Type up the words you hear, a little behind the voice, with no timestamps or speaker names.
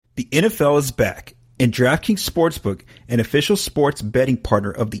The NFL is back, and DraftKings Sportsbook, an official sports betting partner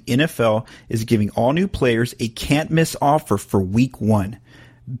of the NFL, is giving all new players a can't-miss offer for Week 1.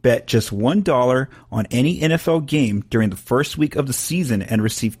 Bet just $1 on any NFL game during the first week of the season and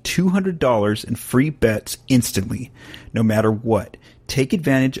receive $200 in free bets instantly, no matter what. Take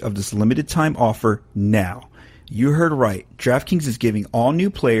advantage of this limited-time offer now. You heard right. DraftKings is giving all new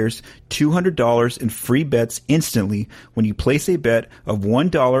players $200 in free bets instantly when you place a bet of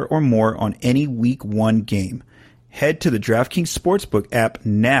 $1 or more on any Week 1 game. Head to the DraftKings Sportsbook app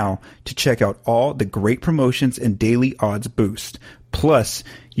now to check out all the great promotions and daily odds boost. Plus,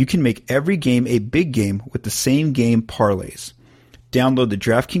 you can make every game a big game with the same game parlays. Download the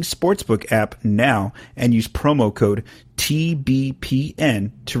DraftKings Sportsbook app now and use promo code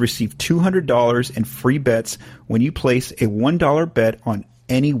TBPN to receive $200 in free bets when you place a $1 bet on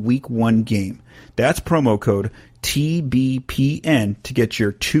any Week 1 game. That's promo code TBPN to get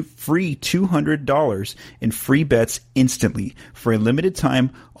your free $200 in free bets instantly for a limited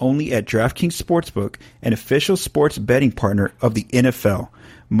time only at DraftKings Sportsbook, an official sports betting partner of the NFL.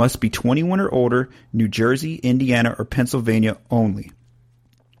 Must be 21 or older, New Jersey, Indiana, or Pennsylvania only.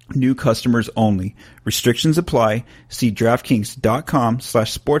 New customers only. Restrictions apply. See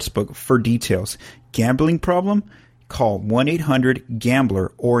DraftKings.com/sportsbook for details. Gambling problem? Call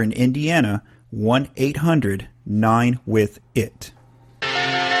 1-800-GAMBLER or in Indiana, 1-800-9-WITH-IT.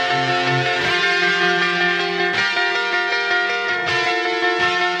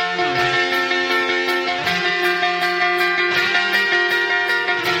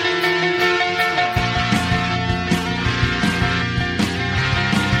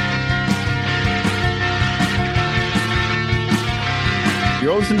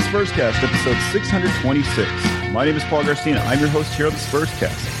 You're listening to Spurscast, episode 626. My name is Paul Garcina. I'm your host here on the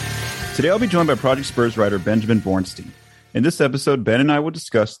Spurscast. Today I'll be joined by Project Spurs writer Benjamin Bornstein. In this episode, Ben and I will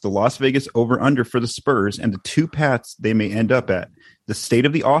discuss the Las Vegas over-under for the Spurs and the two paths they may end up at, the state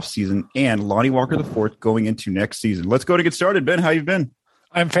of the offseason, and Lonnie Walker IV going into next season. Let's go to get started. Ben, how you been?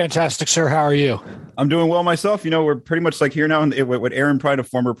 I'm fantastic, sir. How are you? I'm doing well myself. You know, we're pretty much like here now. What Aaron Pride, a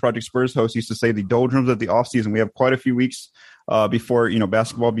former Project Spurs host, used to say, the doldrums of the offseason. We have quite a few weeks before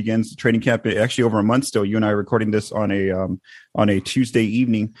basketball begins. The training camp actually over a month still. You and I are recording this on a Tuesday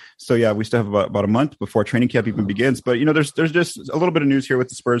evening, so yeah, we still have about a month before training camp even begins. But there's just a little bit of news here with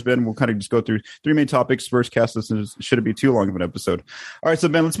the Spurs. Ben, we'll kind of just go through three main topics. Spurscast listeners, shouldn't be too long of an episode. All right, so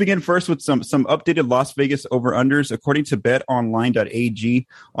Ben, let's begin first with some updated Las Vegas over unders. According to BetOnline.ag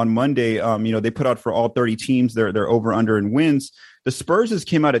on Monday, they put out for all 30 teams their over under and wins. The Spurs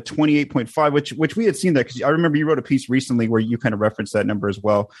came out at 28.5, which we had seen that because I remember you wrote a piece recently where you kind of referenced that number as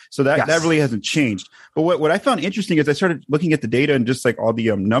well. So that really hasn't changed. But what I found interesting is I started looking at the data and just like all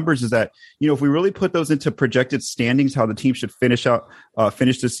the numbers is that, if we really put those into projected standings, how the team should finish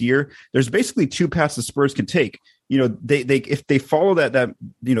this year, there's basically two paths the Spurs can take. They if they follow that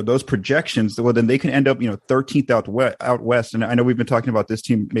those projections, well, then they can end up 13th out west. And I know we've been talking about this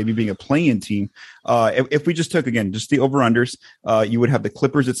team maybe being a play-in team. If we just took again just the over-unders, you would have the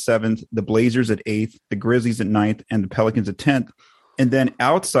Clippers at 7th, the Blazers at 8th, the Grizzlies at 9th, and the Pelicans at 10th. And then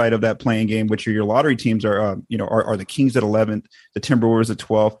outside of that playing game, which are your lottery teams, are the Kings at 11th, the Timberwolves at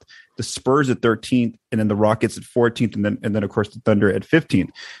 12th, the Spurs at 13th, and then the Rockets at 14th, and then of course the Thunder at 15th.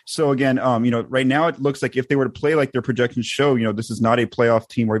 So again, right now it looks like if they were to play like their projections show, this is not a playoff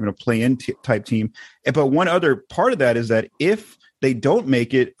team or even a play-in type team. But one other part of that is that if they don't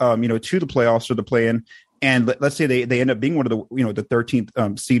make it, to the playoffs or the play-in, and let's say they end up being one of the the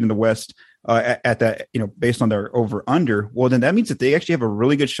 13th seed in the West at that based on their over under, well then that means that they actually have a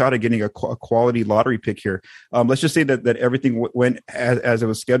really good shot at getting a quality lottery pick here. Let's just say that everything went as it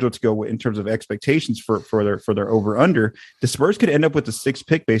was scheduled to go in terms of expectations for their over under. The Spurs could end up with the 6th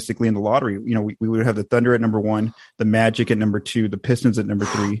pick basically in the lottery. We would have the Thunder at number 1, the Magic at number 2, the Pistons at number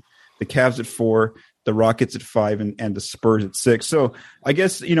 3, the Cavs at 4, the Rockets at 5, and the Spurs at 6. So I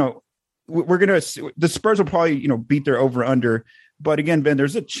guess the Spurs will probably beat their over under. But again, Ben,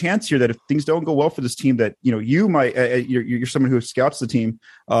 there's a chance here that if things don't go well for this team, that you might you're someone who scouts the team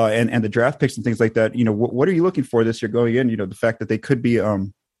and the draft picks and things like that. What are you looking for this year going in? The fact that they could be a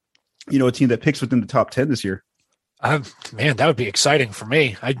team that picks within the top 10 this year. Man, that would be exciting for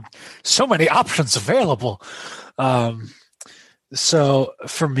me. So many options available. So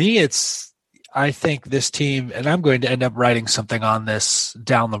for me, I think this team, and I'm going to end up writing something on this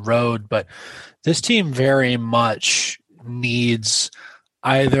down the road, but this team very much needs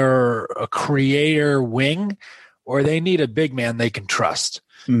either a creator wing or they need a big man they can trust.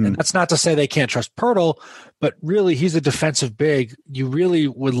 And that's not to say they can't trust Pirtle, but really he's a defensive big. You really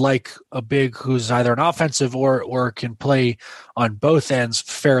would like a big who's either an offensive or can play on both ends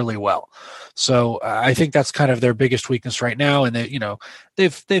fairly well. So I think that's kind of their biggest weakness right now. And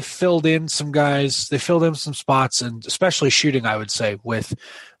they've filled in some guys, they filled in some spots, and especially shooting, I would say, with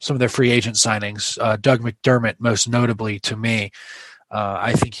some of their free agent signings. Doug McDermott, most notably to me.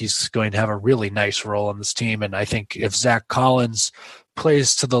 I think he's going to have a really nice role on this team. And I think if Zach Collins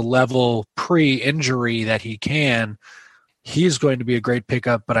plays to the level pre-injury that he can, he's going to be a great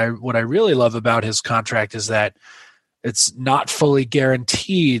pickup. But what I really love about his contract is that it's not fully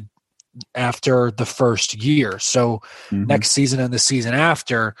guaranteed after the first year. So next season and the season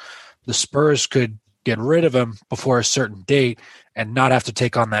after, the Spurs could get rid of him before a certain date and not have to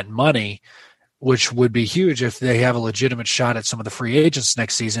take on that money, which would be huge if they have a legitimate shot at some of the free agents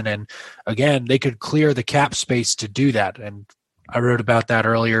next season. And again, they could clear the cap space to do that. And I wrote about that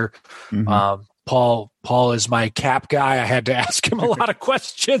earlier. Paul is my cap guy. I had to ask him a lot of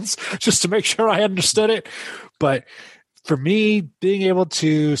questions just to make sure I understood it. But for me, being able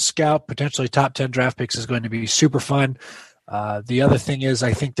to scout potentially top 10 draft picks is going to be super fun. The other thing is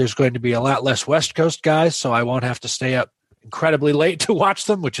I think there's going to be a lot less West Coast guys, so I won't have to stay up incredibly late to watch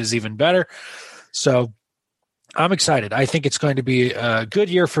them, which is even better. So I'm excited. I think it's going to be a good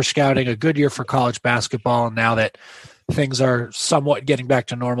year for scouting, a good year for college basketball. And now that things are somewhat getting back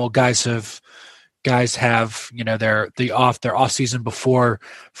to normal, guys have their off season before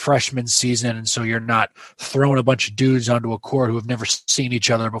freshman season, and so you're not throwing a bunch of dudes onto a court who have never seen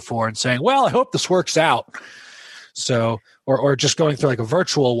each other before and saying, "Well, I hope this works out." So, or just going through like a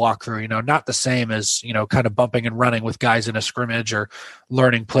virtual walkthrough, not the same as kind of bumping and running with guys in a scrimmage or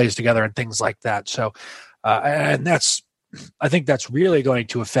learning plays together and things like that. So, and I think that's really going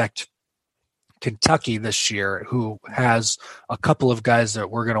to affect Kentucky this year, who has a couple of guys that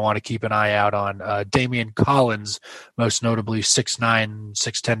we're going to want to keep an eye out on. Damian Collins, most notably 6'9",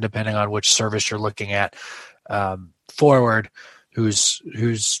 6'10", depending on which service you're looking at, forward, who's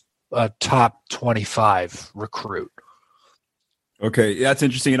a top 25 recruit. Okay, that's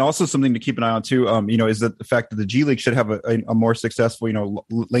interesting, and also something to keep an eye on too. Is that the fact that the G League should have a more successful,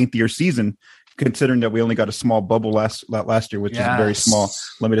 lengthier season, considering that we only got a small bubble last year, which is a very small,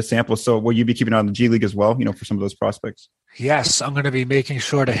 limited sample. So will you be keeping an eye on the G League as well, for some of those prospects? Yes, I'm going to be making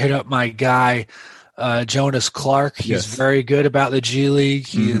sure to hit up my guy, Jonas Clark. He's very good about the G League.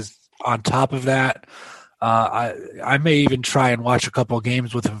 He is on top of that. I may even try and watch a couple of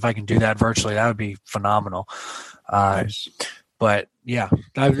games with him if I can do that virtually. That would be phenomenal. Nice. But yeah,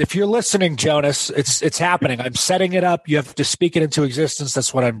 if you're listening, Jonas, it's happening. I'm setting it up. You have to speak it into existence.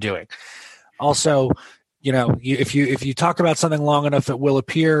 That's what I'm doing. Also, if you talk about something long enough, it will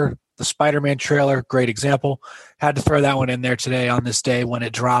appear. The Spider-Man trailer, great example. Had to throw that one in there today on this day when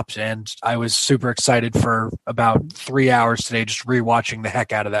it dropped, and I was super excited for about 3 hours today, just rewatching the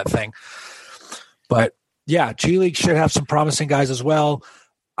heck out of that thing. But yeah, G League should have some promising guys as well.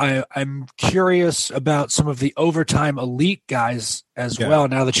 I'm curious about some of the overtime elite guys as well.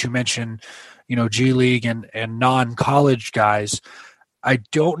 Now that you mention, G League and non-college guys, I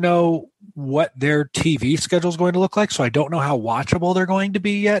don't know what their TV schedule is going to look like, so I don't know how watchable they're going to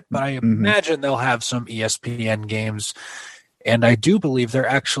be yet, but I imagine they'll have some ESPN games, and I do believe they're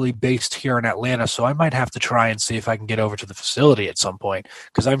actually based here in Atlanta, so I might have to try and see if I can get over to the facility at some point,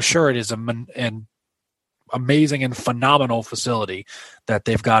 because I'm sure it is an amazing and phenomenal facility that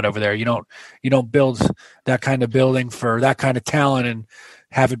they've got over there. You don't build that kind of building for that kind of talent and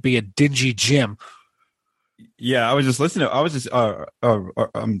have it be a dingy gym. Yeah, I was just listening.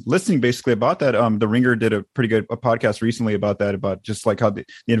 I'm listening basically about that. The Ringer did a pretty good podcast recently about that, about just like how the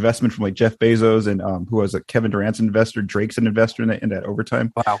investment from like Jeff Bezos and who was a Kevin Durant's investor, Drake's an investor in that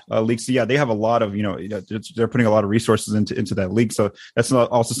overtime league. So yeah, they have a lot of they're putting a lot of resources into that league. So that's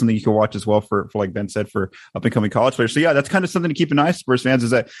also something you can watch as well for like Ben said, for up and coming college players. So yeah, that's kind of something to keep an eye on, Spurs fans.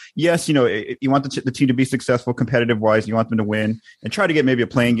 Is that yes, you want the team to be successful competitive wise, you want them to win and try to get maybe a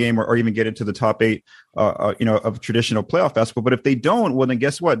playing game or even get into the top 8. Of traditional playoff basketball. But if they don't, well, then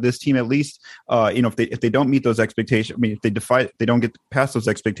guess what? This team, at least, if they don't meet those expectations, if they don't get past those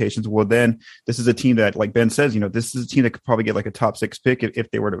expectations, well, then this is a team that, like Ben says, this is a team that could probably get like a top 6 pick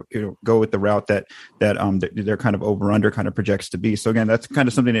if they were to go with the route that their kind of over under kind of projects to be. So again, that's kind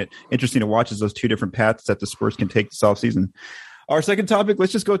of something that interesting to watch, is those two different paths that the Spurs can take this offseason. Our second topic,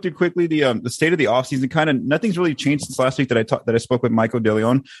 let's just go through quickly the state of the offseason. Kind of nothing's really changed since last week that I spoke with Michael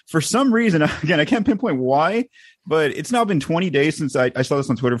DeLeon. For some reason, again, I can't pinpoint why But it's now been 20 days since I saw this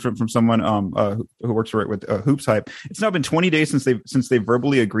on Twitter from someone who works for it with Hoops Hype. It's now been 20 days since they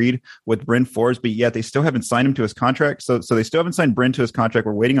verbally agreed with Bryn Forbes, but yet they still haven't signed him to his contract. So they still haven't signed Bryn to his contract.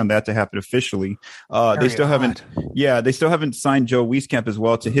 We're waiting on that to happen officially. They still haven't signed Joe Wieskamp as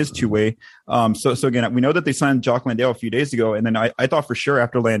well to his two-way. So again, we know that they signed Jock Landale a few days ago, and then I thought for sure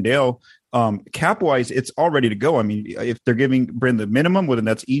after Landale, cap wise, it's all ready to go. I mean, if they're giving Bryn the minimum, well, then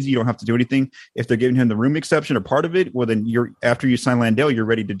that's easy. You don't have to do anything. If they're giving him the room exception or part of it, well, then after you sign Landale, you're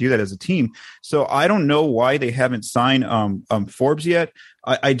ready to do that as a team. So I don't know why they haven't signed Forbes yet.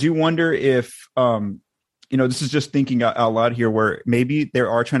 I do wonder if this is just thinking out loud here, where maybe they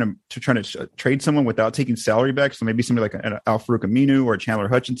are trying to trade someone without taking salary back. So maybe somebody like an Al-Farouq Aminu or Chandler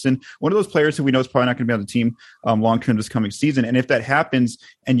Hutchinson, one of those players who we know is probably not going to be on the team long-term this coming season. And if that happens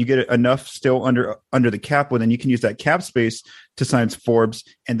and you get enough still under the cap, well, then you can use that cap space to sign Forbes,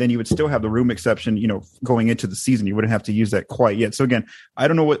 and then you would still have the room exception, going into the season. You wouldn't have to use that quite yet. So again, I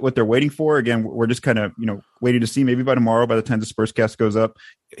don't know what they're waiting for. Again, we're just kind of, waiting to see. Maybe by tomorrow, by the time the Spurscast goes up,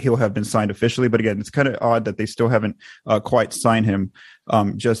 he'll have been signed officially. But again, it's kind of odd that they still haven't quite signed him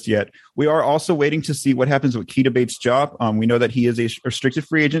just yet. We are also waiting to see what happens with Keita Bates' job. We know that he is a restricted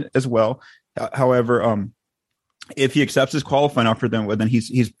free agent as well. However, if he accepts his qualifying offer, then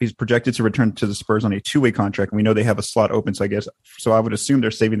he's projected to return to the Spurs on a two-way contract. And we know they have a slot open, so I would assume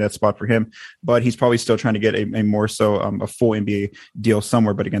they're saving that spot for him. But he's probably still trying to get a more so a full NBA deal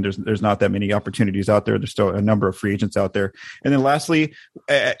somewhere. But again, there's not that many opportunities out there. There's still a number of free agents out there. And then lastly,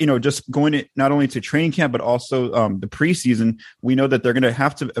 just going not only to training camp but also the preseason, we know that they're going to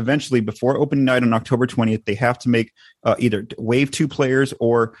have to eventually, before opening night on October 20th, they have to make either waive 2 players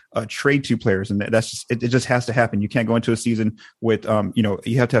or trade 2 players, and that's just it just has to happen. You can't go into a season with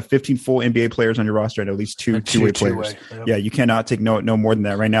you have to have 15 full NBA players on your roster and at least two-way players. Yep. Yeah, you cannot take no more than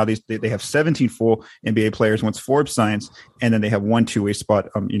that. Right now, they have 17 full NBA players once Forbes signs, and then they have 1 two-way spot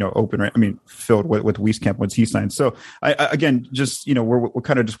open. Right, filled with Wieskamp once he signs. So again, just we're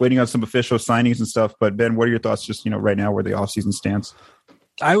kind of just waiting on some official signings and stuff. But Ben, what are your thoughts just right now where the offseason stands?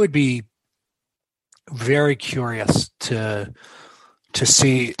 I would be very curious to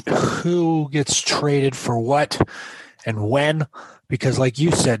see who gets traded for what and when, because like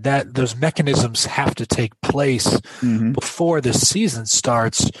you said, that those mechanisms have to take place before the season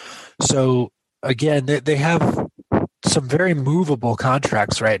starts. So again, they have some very movable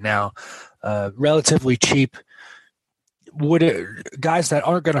contracts right now, relatively cheap. Guys that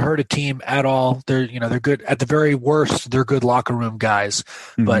aren't going to hurt a team at all. They're good at the very worst. They're good locker room guys,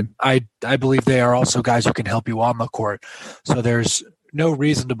 but I believe they are also guys who can help you on the court. So there's no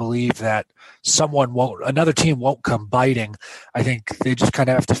reason to believe that another team won't come biting. I think they just kind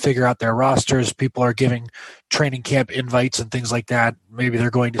of have to figure out their rosters. People are giving training camp invites and things like that. Maybe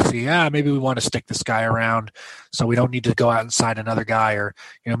they're going to see, maybe we want to stick this guy around, so we don't need to go out and sign another guy, or,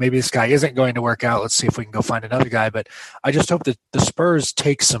 maybe this guy isn't going to work out. Let's see if we can go find another guy. But I just hope that the Spurs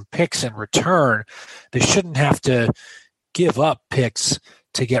take some picks in return. They shouldn't have to give up picks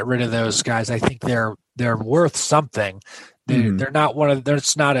to get rid of those guys. I think they're worth something. They're not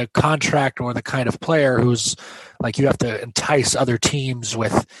there's not a contract or the kind of player who's like you have to entice other teams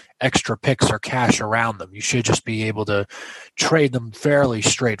with extra picks or cash around them. You should just be able to trade them fairly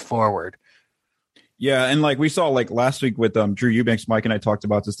straightforward. Yeah, and like we saw like last week with Drew Eubanks, Mike and I talked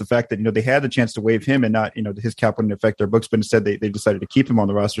about this, the fact that, they had the chance to waive him and not, his cap wouldn't affect their books, but instead they decided to keep him on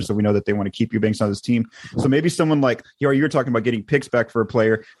the roster. So we know that they want to keep Eubanks on this team. So maybe someone like, you're talking about getting picks back for a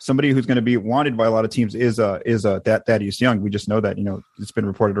player, somebody who's going to be wanted by a lot of teams is Thaddeus Young. We just know that, it's been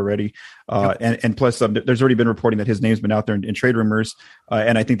reported already. And plus there's already been reporting that his name's been out there in trade rumors.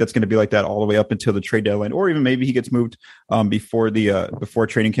 And I think that's going to be like that all the way up until the trade deadline, or even maybe he gets moved before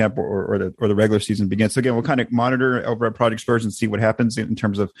training camp or the regular season begins. So again, we'll kind of monitor over at Project Spurs and see what happens in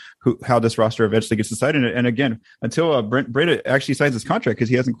terms of how this roster eventually gets decided. And again, until Brent actually signs his contract, because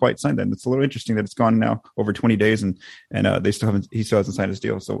he hasn't quite signed that. And it's a little interesting that it's gone now over 20 days and he still hasn't signed his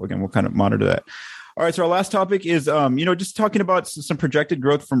deal. So again, we'll kind of monitor that. All right, so our last topic is, just talking about some projected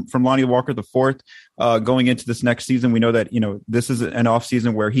growth from Lonnie Walker IV going into this next season. We know that, this is an off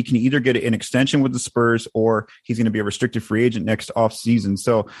season where he can either get an extension with the Spurs or he's going to be a restricted free agent next off season.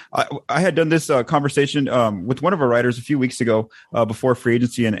 So I had done this conversation with one of our writers a few weeks ago before free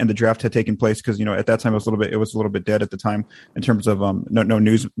agency and the draft had taken place, because, at that time it was a little bit dead at the time in terms of no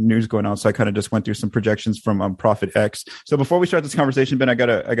news going on. So I kind of just went through some projections from Prophet X. So before we start this conversation, Ben, I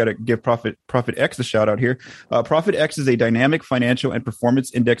gotta give Prophet X a shout out here. Prophet X is a dynamic financial and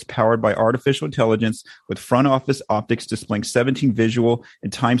performance index powered by artificial intelligence intelligence with front office optics displaying 17 visual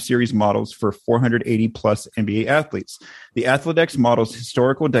and time series models for 480 plus NBA athletes. The AthleTech models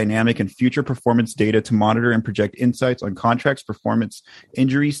historical, dynamic, and future performance data to monitor and project insights on contracts, performance,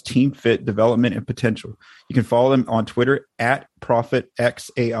 injuries, team fit, development, and potential. You can follow them on Twitter at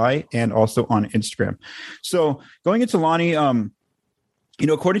ProfitXAI and also on Instagram. So going into Lonnie,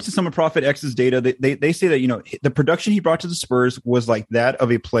 according to some of Profit X's data, they say that, the production he brought to the Spurs was like that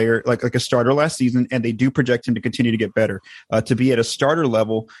of a player, like a starter last season, and they do project him to continue to get better, to be at a starter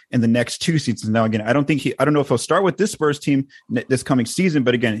level in the next 2 seasons. Now, again, I don't know if he'll start with this Spurs team this coming season,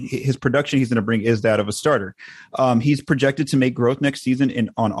 but again, his production he's going to bring is that of a starter. He's projected to make growth next season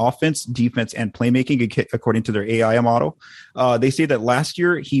on offense, defense, and playmaking, according to their AI model. They say that last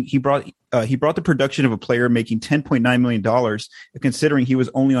year he brought the production of a player making $10.9 million, considering he was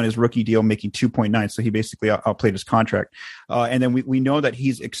only on his rookie deal making 2.9. So he basically outplayed his contract. And then we know that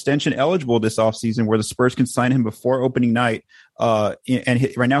he's extension eligible this offseason, where the Spurs can sign him before opening night. Right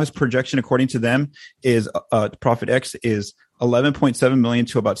now his projection, according to them, is Profit X is 11.7 million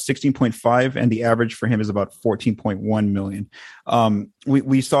to about 16.5, and the average for him is about 14.1 million.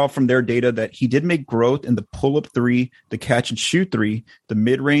 We saw from their data that he did make growth in the pull-up three, the catch and shoot three, the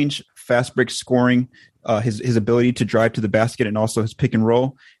mid-range, fast break scoring, his ability to drive to the basket, and also his pick and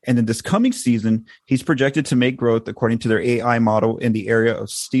roll. And then this coming season, he's projected to make growth, according to their AI model, in the area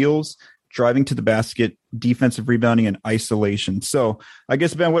of steals, driving to the basket, defensive rebounding, and isolation. So I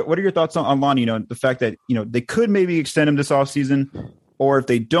guess, Ben, what are your thoughts on Lonnie? The fact that, they could maybe extend him this offseason, or if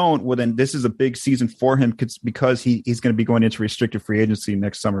they don't, well, then this is a big season for him because he's going to be going into restricted free agency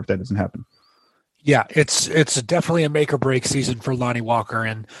next summer if that doesn't happen. Yeah, it's definitely a make or break season for Lonnie Walker.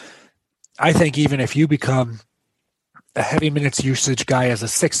 And I think even if you become a heavy minutes usage guy as a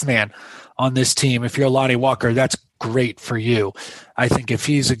sixth man on this team, if you're Lonnie Walker, that's great for you. I think if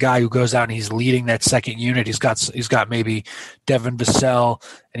he's a guy who goes out and he's leading that second unit, he's got maybe Devin Vassell,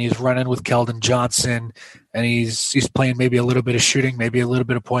 and he's running with Keldon Johnson, and he's playing maybe a little bit of shooting, maybe a little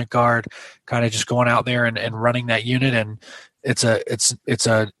bit of point guard, kind of just going out there and running that unit. And it's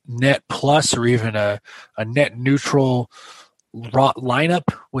a net plus or even a net neutral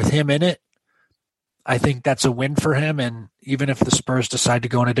lineup with him in it. I think that's a win for him, and even if the Spurs decide to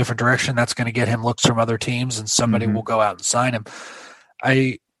go in a different direction, that's going to get him looks from other teams, and somebody will go out and sign him.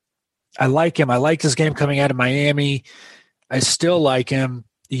 I like him. I liked his game coming out of Miami. I still like him.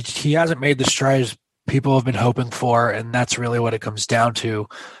 He hasn't made the strides people have been hoping for, and that's really what it comes down to.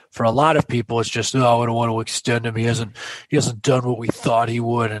 For a lot of people, it's just, I don't want to extend him. He hasn't done what we thought he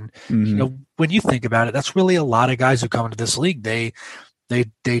would. And when you think about it, that's really a lot of guys who come into this league. They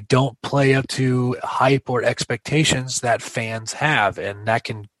don't play up to hype or expectations that fans have, and that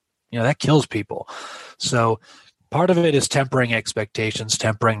can, that kills people. So part of it is tempering expectations,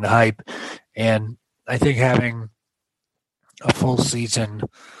 tempering the hype, and I think having a full season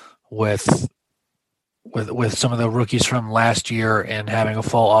with some of the rookies from last year and having a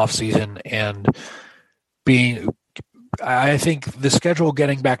full off season and I think the schedule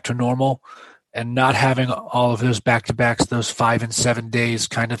getting back to normal and not having all of those back-to-backs, those 5 and 7 days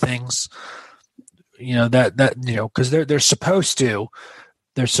kind of things, because they're supposed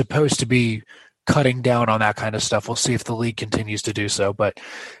to be cutting down on that kind of stuff. We'll see if the league continues to do so, but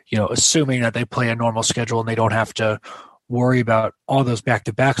assuming that they play a normal schedule and they don't have to worry about all those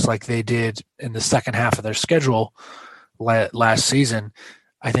back-to-backs like they did in the second half of their schedule last season,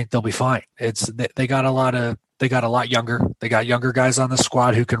 I think they'll be fine. They got a lot younger. They got younger guys on the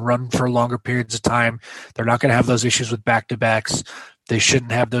squad who can run for longer periods of time. They're not going to have those issues with back-to-backs. They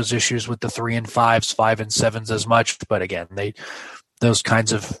shouldn't have those issues with the 3 and 5s, 5 and 7s as much. But again, those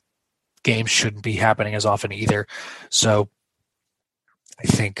kinds of games shouldn't be happening as often either. So I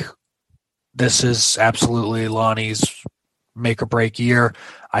think this is absolutely Lonnie's make or break year.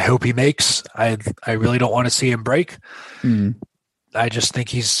 I hope he makes. I really don't want to see him break. I just think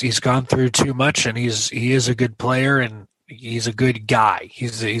he's gone through too much, and he is a good player, and he's a good guy.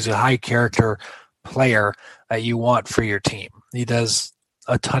 He's a high character player that you want for your team. He does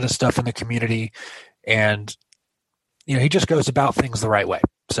a ton of stuff in the community, and he just goes about things the right way.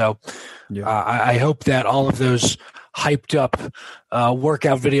 So I hope that all of those hyped up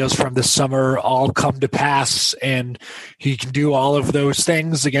workout videos from this summer all come to pass, and he can do all of those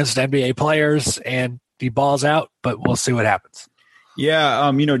things against NBA players, and he balls out. But we'll see what happens.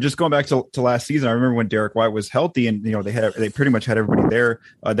 Yeah, just going back to last season, I remember when Derek White was healthy, and they pretty much had everybody there.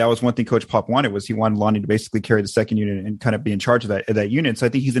 That was one thing Coach Pop wanted, was he wanted Lonnie to basically carry the second unit and kind of be in charge of that unit. So I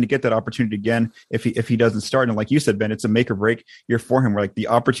think he's going to get that opportunity again if he doesn't start. And like you said, Ben, it's a make or break year for him. Where like the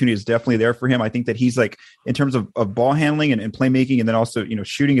opportunity is definitely there for him. I think that he's like, in terms of ball handling and playmaking, and then also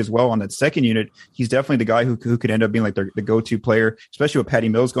shooting as well on that second unit, he's definitely the guy who could end up being like the go-to player, especially with Patty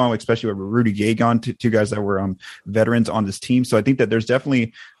Mills gone, like especially with Rudy Gay gone, two guys that were veterans on this team. So I think that there's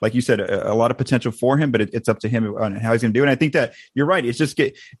definitely, like you said, a lot of potential for him, but it's up to him on how he's going to do it. And I think that you're right. It's just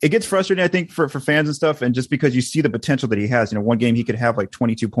it gets frustrating, I think, for fans and stuff. And just because you see the potential that he has, one game he could have like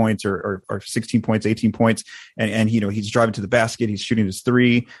 22 points or 16 points, 18 points. And he's driving to the basket. He's shooting his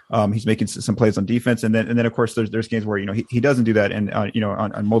three. He's making some plays on defense. And then of course there's games where, he doesn't do that. And,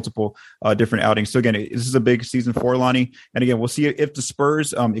 on multiple different outings. So again, this is a big season for Lonnie. And again, we'll see if the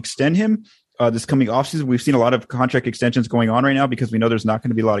Spurs extend him this coming offseason. We've seen a lot of contract extensions going on right now because we know there's not going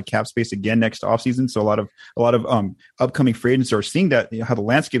to be a lot of cap space again next offseason. So a lot of upcoming free agents are seeing that, how the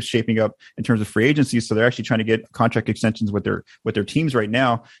landscape's shaping up in terms of free agency. So they're actually trying to get contract extensions with their teams right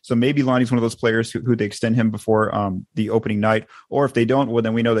now. So maybe Lonnie's one of those players who they extend him before the opening night, or if they don't, well,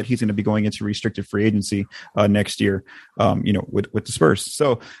 then we know that he's going to be going into restricted free agency next year, with the Spurs.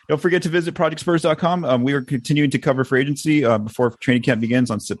 So don't forget to visit projectspurs.com. We are continuing to cover free agency before training camp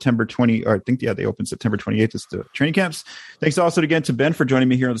begins on September 20, or I think they open September 28th is the training camps. Thanks also again to Ben for joining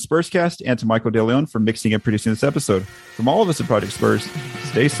me here on the Spurscast, and to Michael De Leon for mixing and producing this episode. From all of us at Project Spurs,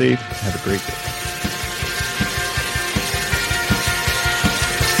 stay safe. Have a great day.